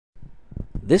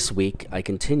This week, I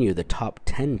continue the top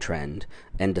 10 trend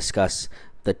and discuss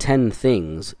the 10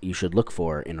 things you should look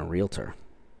for in a realtor.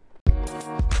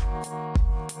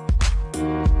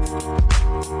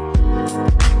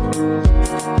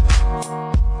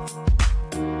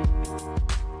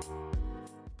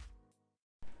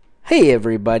 Hey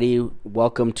everybody,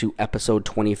 welcome to episode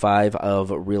 25 of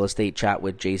Real Estate Chat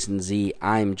with Jason Z.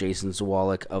 I'm Jason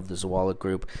Zawalik of the Zawalik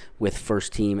Group with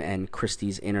First Team and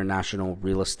Christie's International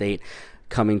Real Estate,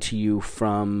 coming to you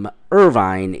from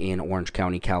Irvine in Orange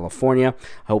County, California.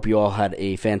 I hope you all had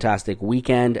a fantastic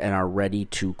weekend and are ready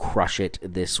to crush it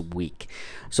this week.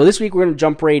 So this week we're going to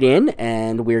jump right in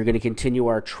and we're going to continue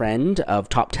our trend of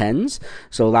top 10s.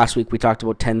 So last week we talked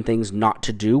about 10 things not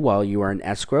to do while you are in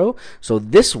escrow. So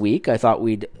this week I thought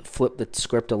we'd flip the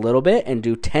script a little bit and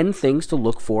do 10 things to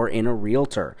look for in a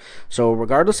realtor. So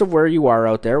regardless of where you are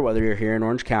out there, whether you're here in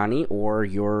Orange County or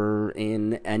you're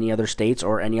in any other states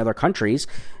or any other countries,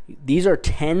 these are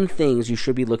 10 things you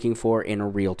should be looking for in a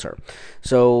realtor.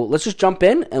 So let's just jump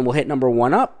in and we'll hit number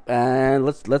one up and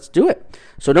let's do it.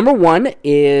 So number one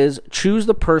is choose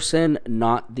the person,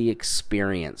 not the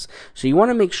experience. So you want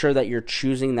to make sure that you're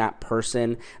choosing that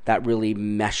person that really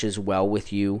meshes well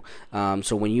with you.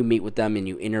 So when you meet with them and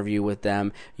you interview with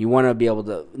them, you want to be able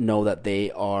to know that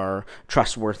they are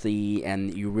trustworthy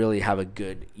and you really have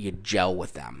you gel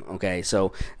with them. Okay,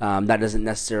 so that doesn't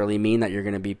necessarily mean that you're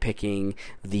going to be picking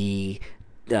the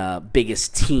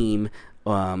biggest team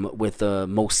with the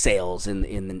most sales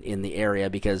in the area,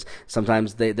 because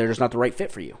sometimes they're just not the right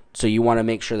fit for you. So you want to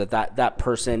make sure that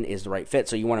person is the right fit.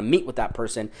 So you want to meet with that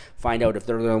person, find out if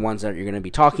they're the ones that you're going to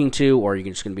be talking to, or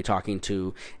you're just going to be talking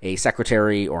to a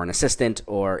secretary or an assistant,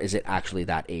 or is it actually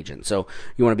that agent? So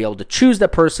you want to be able to choose the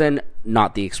person,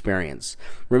 not the experience.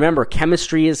 Remember,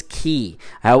 chemistry is key.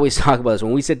 I always talk about this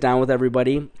when we sit down with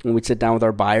everybody, when we sit down with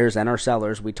our buyers and our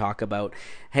sellers, we talk about,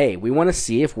 hey, we want to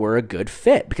see if we're a good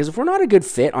fit, because if we're not a good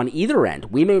fit on either end,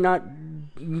 we may not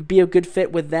be a good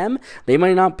fit with them, they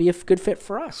might not be a good fit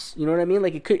for us. You know what I mean?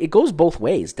 Like it goes both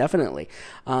ways, definitely.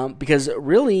 Because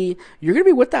really, you're going to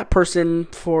be with that person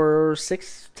for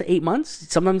 6 to 8 months,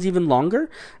 sometimes even longer.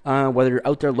 Whether you're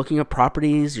out there looking at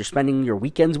properties, you're spending your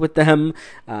weekends with them,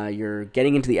 you're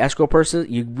getting into the escrow person,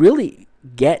 you really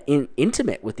get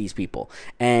intimate with these people,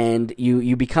 and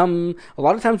you become, a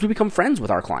lot of times we become friends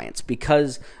with our clients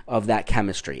because of that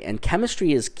chemistry. And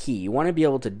chemistry is key. You want to be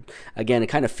able to, again, it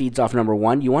kind of feeds off number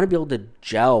one, you want to be able to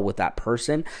gel with that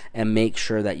person and make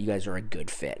sure that you guys are a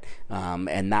good fit,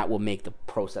 and that will make the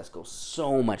process go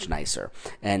so much nicer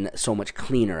and so much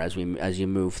cleaner as you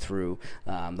move through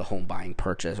the home buying,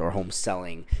 purchase, or home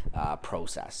selling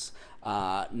process.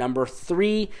 Number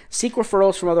three, seek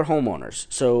referrals from other homeowners.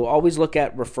 So always look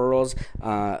at referrals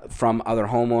from other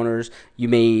homeowners. You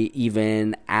may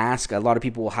even ask, a lot of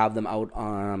people will have them out,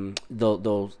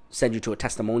 they'll send you to a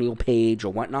testimonial page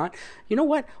or whatnot. You know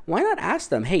what? Why not ask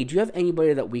them, hey, do you have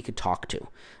anybody that we could talk to?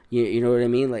 You know what I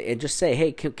mean? Like, and just say,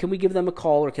 hey, can we give them a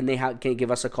call, or can you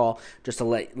give us a call just to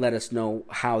let us know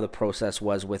how the process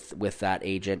was with that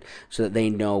agent, so that they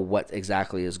know what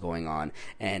exactly is going on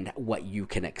and what you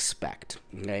can expect.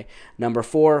 Okay. Number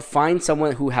four, find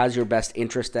someone who has your best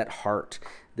interest at heart.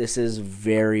 This is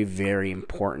very, very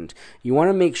important. You want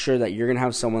to make sure that you're going to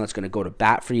have someone that's going to go to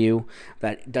bat for you,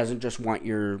 that doesn't just want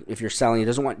if you're selling, it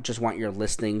doesn't just want your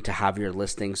listing to have your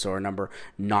listing, so a number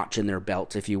notch in their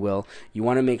belt, if you will. You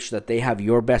want to make sure that they have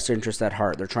your best interest at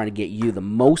heart. They're trying to get you the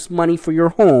most money for your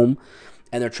home,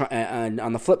 and and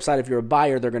on the flip side, if you're a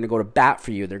buyer, they're going to go to bat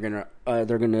for you. They're going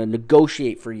to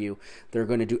negotiate for you. They're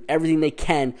going to do everything they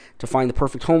can to find the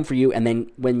perfect home for you, and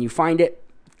then when you find it,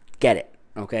 get it.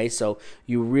 Okay, so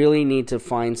you really need to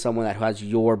find someone that has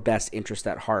your best interest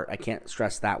at heart. I can't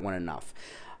stress that one enough.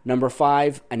 Number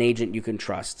five, an agent you can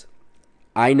trust.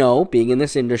 I know, being in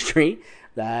this industry,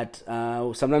 that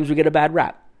sometimes we get a bad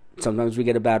rap. I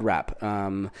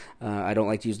don't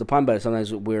like to use the pun, but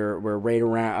sometimes we're right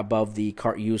around above the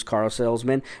used car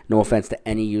salesman. No offense to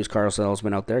any used car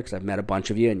salesman out there, because I've met a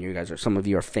bunch of you, and some of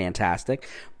you are fantastic.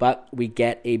 But we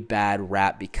get a bad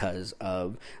rap because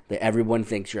of everyone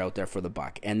thinks you're out there for the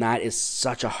buck, and that is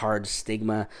such a hard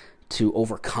stigma to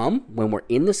overcome when we're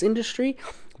in this industry.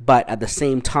 But at the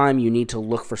same time, you need to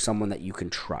look for someone that you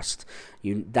can trust.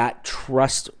 That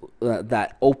trust,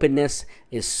 that openness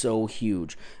is so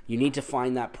huge. You need to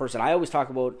find that person. I always talk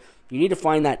about, you need to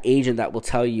find that agent that will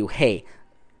tell you, hey,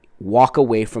 walk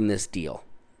away from this deal,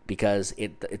 because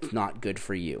it's not good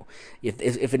for you.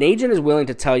 If an agent is willing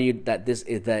to tell you that this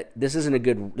isn't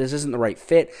the right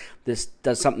fit,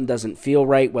 something doesn't feel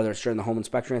right, whether it's during the home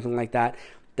inspection or anything like that,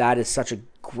 that is such a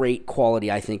great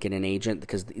quality, I think, in an agent,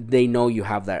 because they know you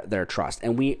have their trust.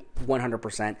 And we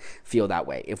 100% feel that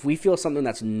way. If we feel something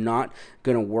that's not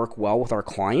going to work well with our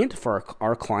client, for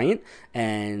our client,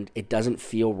 and it doesn't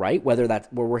feel right, whether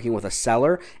that we're working with a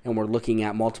seller and we're looking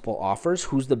at multiple offers,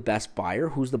 who's the best buyer,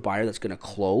 who's the buyer that's going to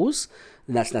close,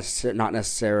 and that's not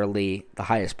necessarily the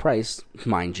highest price,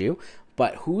 mind you,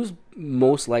 but who's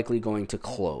most likely going to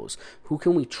close? Who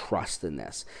can we trust in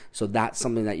this? So that's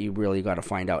something that you really got to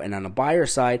find out. And on the buyer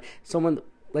side, someone,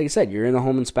 like I said, you're in the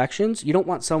home inspections. You don't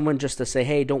want someone just to say,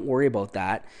 hey, don't worry about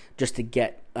that, just to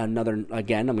get another,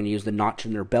 again, I'm going to use the notch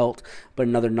in their belt, but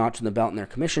another notch in the belt in their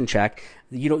commission check.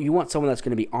 You want someone that's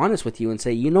going to be honest with you and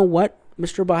say, you know what,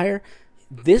 Mr. Buyer,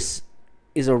 this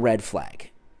is a red flag.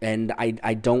 And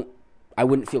I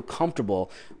wouldn't feel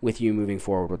comfortable with you moving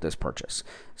forward with this purchase.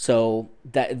 So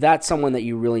that's someone that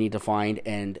you really need to find,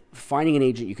 and finding an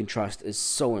agent you can trust is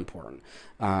so important.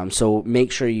 So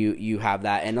make sure you have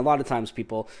that. And a lot of times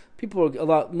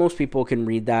most people can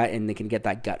read that and they can get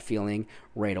that gut feeling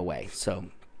right away. So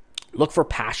look for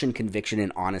passion, conviction,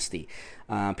 and honesty.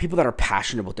 People that are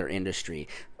passionate about their industry,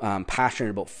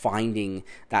 passionate about finding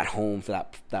that home for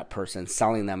that person,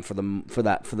 selling them for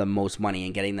the most money,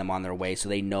 and getting them on their way, so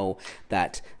they know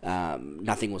that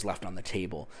nothing was left on the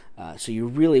table. So you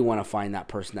really want to find that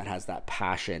person that has that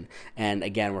passion. And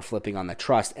again, we're flipping on the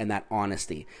trust and that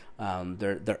honesty.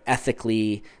 They're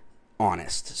ethically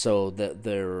honest, so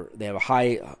they have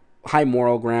a high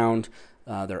moral ground.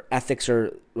 Their ethics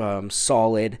are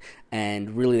solid,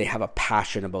 and really they have a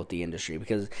passion about the industry,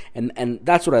 because and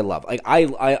that's what I love. Like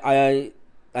I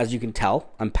as you can tell,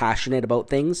 I'm passionate about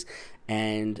things,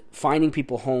 and finding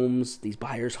people homes, these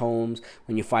buyers homes,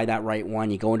 when you find that right one,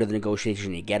 you go into the negotiation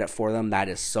and you get it for them. That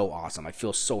is so awesome. I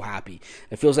feel so happy.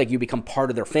 It feels like you become part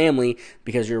of their family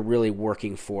because you're really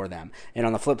working for them. And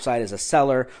on the flip side, as a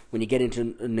seller, when you get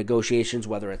into negotiations,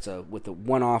 whether it's with a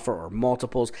one offer or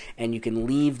multiples, and you can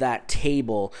leave that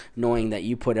table knowing that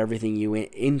you put everything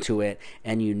into it,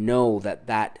 and you know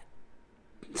that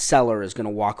seller is going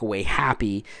to walk away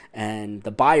happy and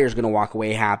the buyer is going to walk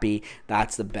away happy,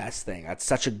 that's the best thing. That's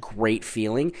such a great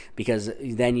feeling, because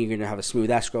then you're going to have a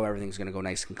smooth escrow. Everything's going to go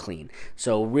nice and clean.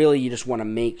 So really, you just want to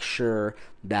make sure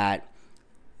that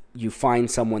you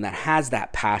find someone that has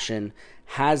that passion,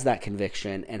 has that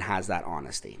conviction, and has that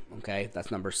honesty. Okay,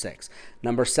 that's number 6.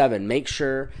 Number 7, make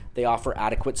sure they offer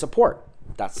adequate support.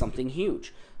 That's something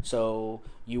huge. So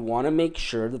you want to make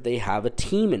sure that they have a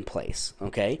team in place,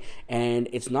 okay? And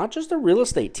it's not just a real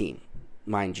estate team,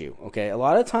 mind you, okay? A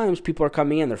lot of times people are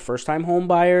coming in, they're first-time home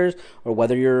buyers, or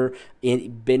whether you're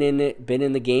been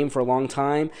in the game for a long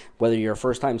time, whether you're a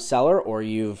first-time seller or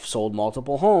you've sold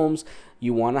multiple homes,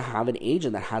 you want to have an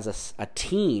agent that has a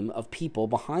team of people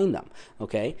behind them,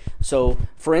 okay? So,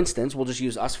 for instance, we'll just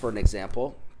use us for an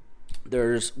example.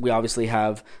 We obviously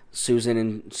have Susan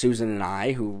and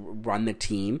I who run the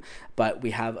team, but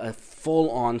we have a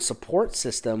full-on support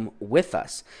system with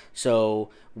us. So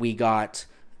we got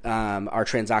our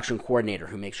transaction coordinator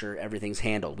who makes sure everything's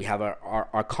handled. We have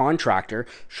our contractor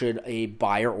should a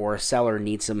buyer or a seller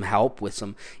need some help with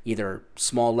some either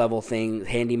small level thing,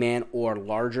 handyman, or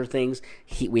larger things.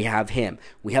 We have him.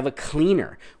 We have a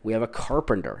cleaner. We have a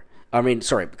carpenter.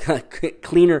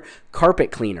 Cleaner,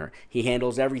 carpet cleaner. He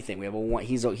handles everything. We have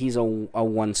he's a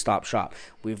one-stop shop.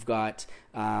 We've got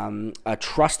a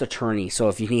trust attorney. So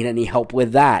if you need any help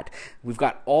with that, we've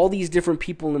got all these different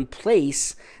people in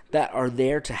place that are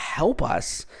there to help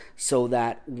us, so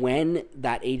that when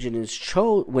that agent is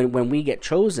when we get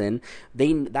chosen,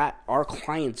 that our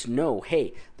clients know,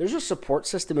 hey, there's a support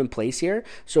system in place here.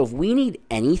 So if we need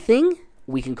anything,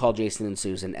 we can call Jason and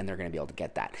Susan, and they're going to be able to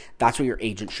get that. That's what your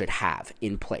agent should have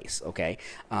in place, okay?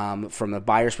 From the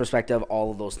buyer's perspective,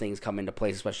 all of those things come into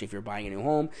place, especially if you're buying a new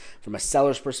home. From a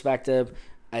seller's perspective,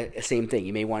 same thing.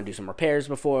 You may want to do some repairs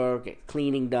before, get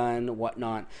cleaning done,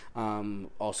 whatnot.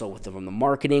 Also, from the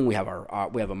marketing, we have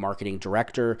we have a marketing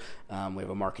director, we have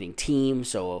a marketing team.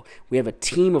 So we have a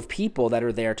team of people that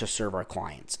are there to serve our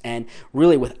clients. And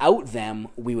really, without them,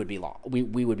 we would be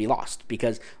lost,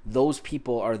 because those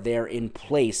people are there in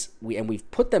place.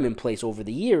 We've put them in place over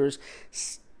the years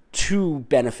to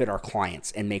benefit our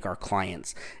clients and make our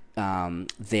clients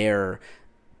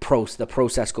the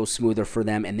process goes smoother for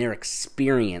them and their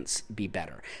experience be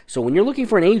better. So when you're looking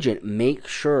for an agent, make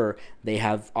sure they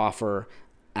offer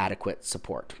adequate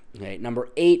support. Okay. Number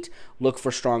 8, look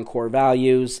for strong core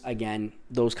values. Again,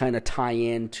 those kind of tie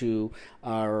into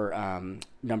our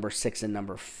number 6 and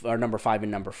number 5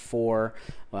 and number 4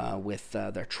 with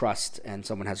their trust, and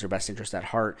someone has their best interest at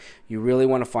heart. You really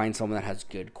want to find someone that has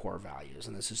good core values,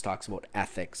 and this just talks about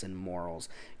ethics and morals.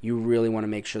 You really want to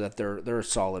make sure that they're a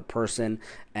solid person,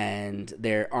 and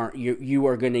you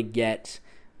are going to get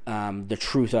the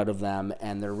truth out of them,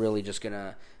 and they're really just going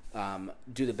to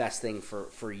do the best thing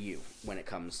for you when it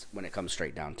comes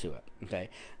straight down to it. Okay.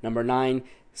 Number 9,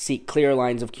 seek clear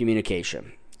lines of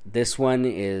communication. This one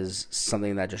is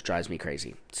something that just drives me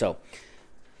crazy. So,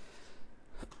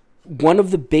 one of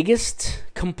the biggest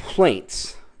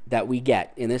complaints that we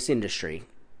get in this industry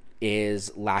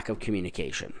is lack of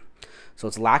communication. So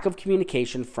it's lack of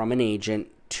communication from an agent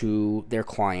to their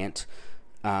client,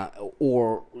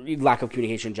 or lack of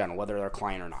communication in general, whether they're a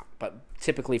client or not, but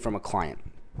typically from a client.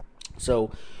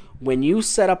 So when you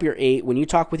when you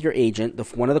talk with your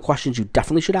agent, one of the questions you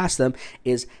definitely should ask them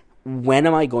is, when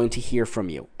am I going to hear from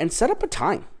you? And set up a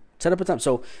time.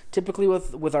 So typically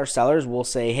with our sellers, we'll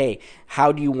say, hey,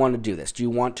 how do you want to do this? Do you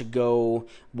want to go,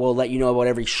 we'll let you know about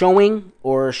every showing,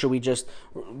 or should we just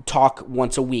talk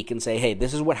once a week and say, hey,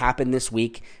 this is what happened this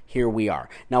week, here we are.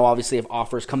 Now, obviously, if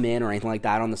offers come in or anything like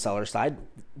that on the seller side,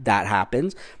 that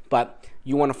happens, but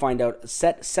you want to find out,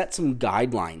 set some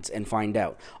guidelines and find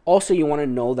out. Also, you want to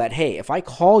know that, hey, if I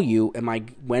call you,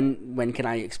 when can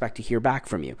I expect to hear back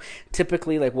from you?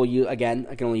 Typically, I can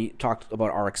only talk about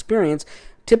our experience.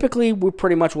 Typically, we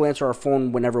pretty much will answer our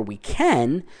phone whenever we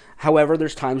can. However,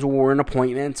 there's times when we're in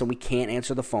appointments and we can't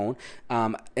answer the phone,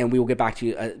 and we will get back to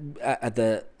you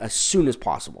as soon as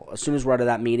possible. As soon as we're out of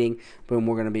that meeting, boom,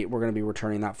 we're gonna be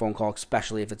returning that phone call,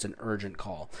 especially if it's an urgent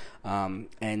call,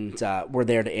 and we're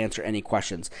there to answer any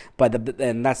questions.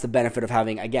 And that's the benefit of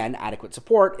having, again, adequate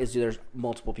support, is there's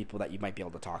multiple people that you might be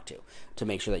able to talk to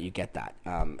make sure that you get that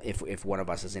if one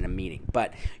of us is in a meeting.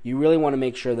 But you really want to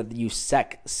make sure that you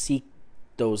seek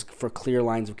those for clear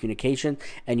lines of communication,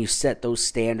 and you set those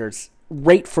standards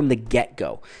right from the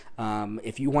get-go.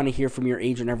 If you want to hear from your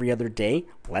agent every other day,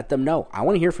 let them know. I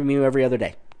want to hear from you every other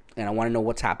day, and I want to know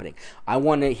what's happening. I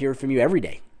want to hear from you every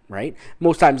day, right?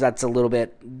 Most times that's a little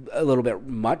bit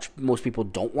much. Most people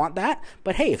don't want that,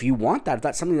 but hey, if you want that, if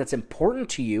that's something that's important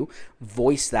to you,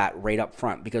 voice that right up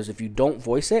front, because if you don't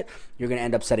voice it, you're going to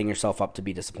end up setting yourself up to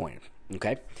be disappointed,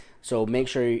 okay? So make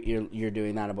sure you're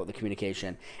doing that about the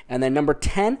communication. And then number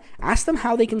 10, ask them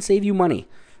how they can save you money.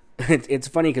 It's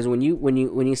funny because when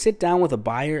you sit down with a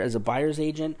buyer as a buyer's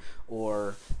agent,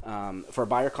 or for a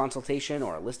buyer consultation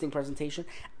or a listing presentation,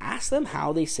 ask them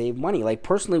how they save money. Like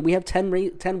personally, we have 10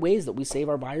 ways that we save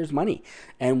our buyers money,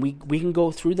 and we can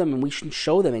go through them and we can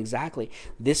show them exactly,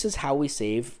 this is how we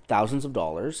save thousands of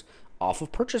dollars off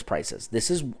of purchase prices.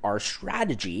 This is our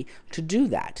strategy to do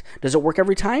that. Does it work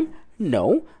every time?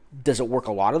 No. Does it work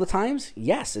a lot of the times?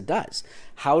 Yes, it does.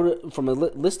 From a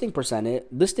listing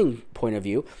point of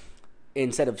view,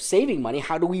 instead of saving money,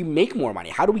 how do we make more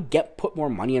money? How do we put more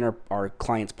money in our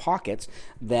clients' pockets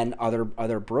than other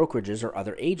brokerages or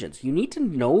other agents? You need to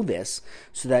know this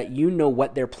so that you know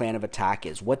what their plan of attack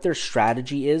is, what their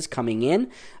strategy is coming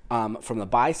in from the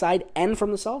buy side and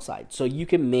from the sell side, so you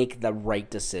can make the right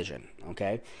decision,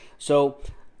 okay? So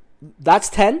that's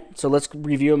 10. So let's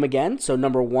review them again. So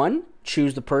number 1,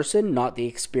 choose the person, not the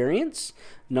experience.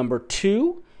 Number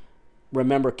 2,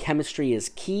 remember chemistry is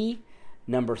key.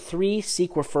 Number 3,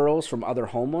 seek referrals from other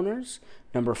homeowners.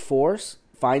 Number 4,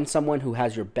 find someone who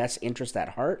has your best interest at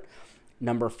heart.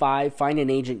 Number 5, find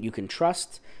an agent you can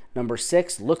trust. Number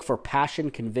 6, look for passion,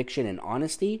 conviction, and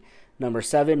honesty. Number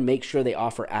 7, make sure they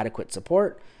offer adequate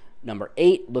support. Number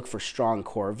 8, look for strong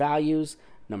core values.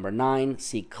 Number 9,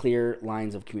 seek clear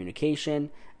lines of communication.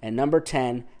 And number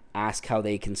 10, ask how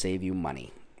they can save you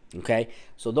money. Okay,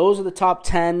 so those are the top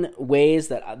 10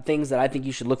 things that I think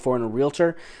you should look for in a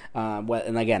realtor.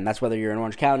 And again, that's whether you're in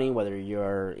Orange County, whether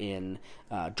you're in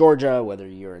Georgia, whether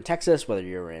you're in Texas, whether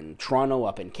you're in Toronto,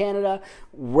 up in Canada,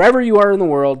 wherever you are in the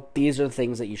world, these are the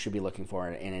things that you should be looking for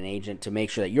in an agent to make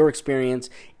sure that your experience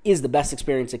is the best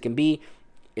experience it can be.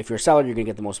 If you're a seller, you're going to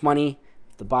get the most money.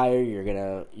 If the buyer, you're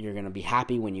gonna be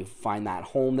happy when you find that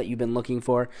home that you've been looking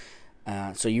for.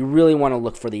 So you really want to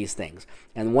look for these things.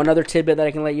 And one other tidbit that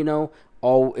I can let you know,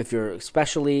 if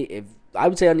I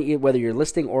would say whether you're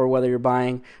listing or whether you're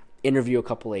buying, interview a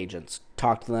couple agents,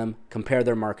 talk to them, compare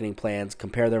their marketing plans,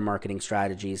 compare their marketing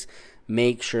strategies,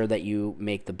 make sure that you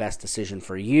make the best decision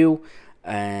for you,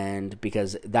 and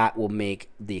because that will make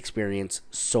the experience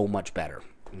so much better.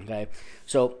 Okay,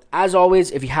 so as always,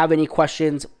 if you have any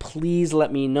questions, please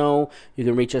let me know. You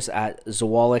can reach us at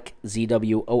Zwolak,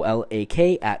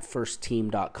 ZWOLAK, at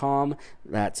firstteam.com.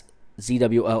 That's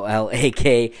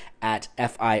ZWOLAK at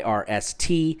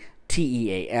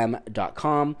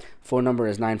FIRSTTEAM.com. Phone number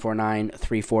is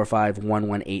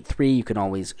 949-345-1183. You can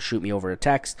always shoot me over a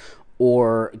text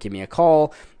or give me a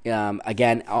call.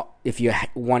 Again, if you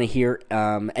want to hear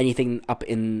anything up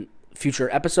in future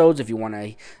episodes, if you want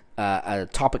a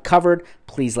topic covered,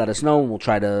 please let us know, and we'll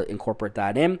try to incorporate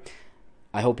that in.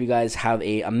 I hope you guys have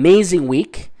an amazing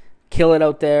week. Kill it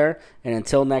out there, and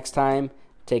until next time,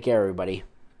 take care, everybody.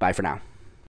 Bye for now.